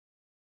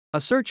A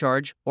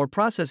surcharge, or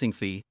processing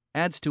fee,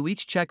 adds to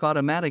each check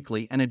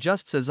automatically and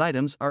adjusts as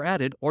items are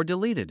added or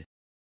deleted.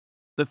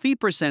 The fee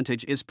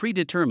percentage is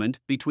predetermined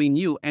between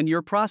you and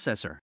your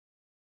processor.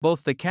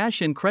 Both the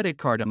cash and credit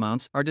card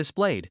amounts are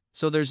displayed,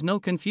 so there's no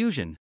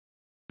confusion.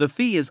 The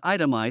fee is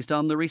itemized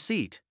on the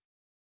receipt.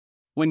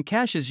 When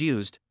cash is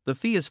used, the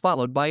fee is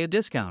followed by a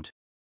discount.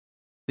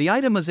 The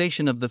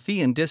itemization of the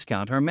fee and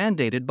discount are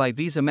mandated by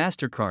Visa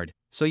MasterCard,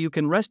 so you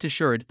can rest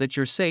assured that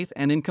you're safe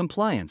and in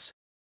compliance.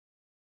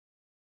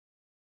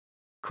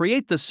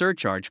 Create the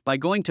surcharge by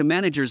going to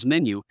Manager's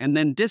menu and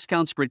then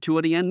Discounts,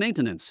 Gratuity and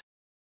Maintenance.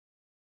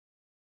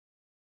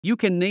 You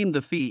can name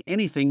the fee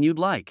anything you'd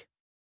like.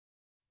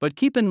 But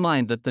keep in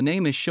mind that the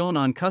name is shown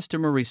on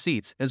customer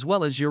receipts as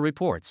well as your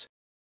reports.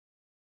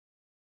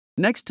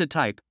 Next to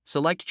type,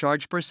 select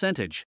Charge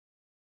Percentage.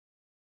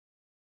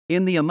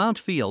 In the Amount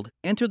field,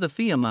 enter the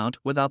fee amount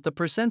without the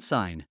percent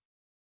sign.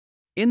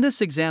 In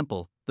this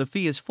example, the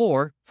fee is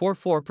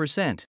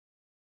 4.44%.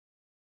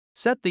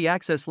 Set the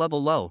access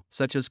level low,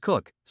 such as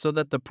Cook, so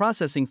that the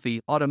processing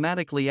fee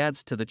automatically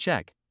adds to the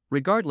check,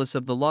 regardless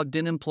of the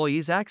logged-in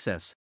employee's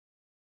access.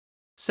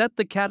 Set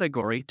the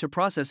category to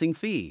Processing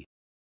Fee.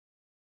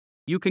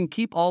 You can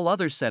keep all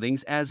other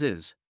settings as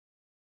is.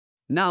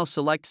 Now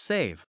select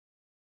Save.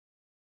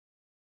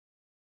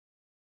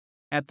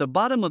 At the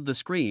bottom of the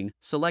screen,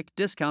 select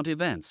Discount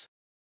Events.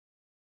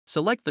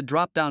 Select the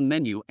drop-down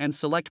menu and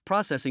select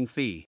Processing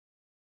Fee.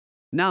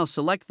 Now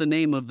select the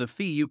name of the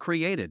fee you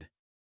created.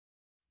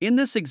 In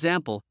this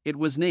example, it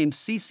was named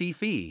CC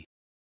Fee.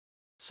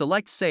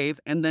 Select Save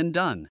and then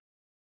Done.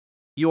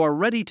 You are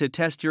ready to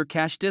test your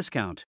cash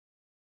discount.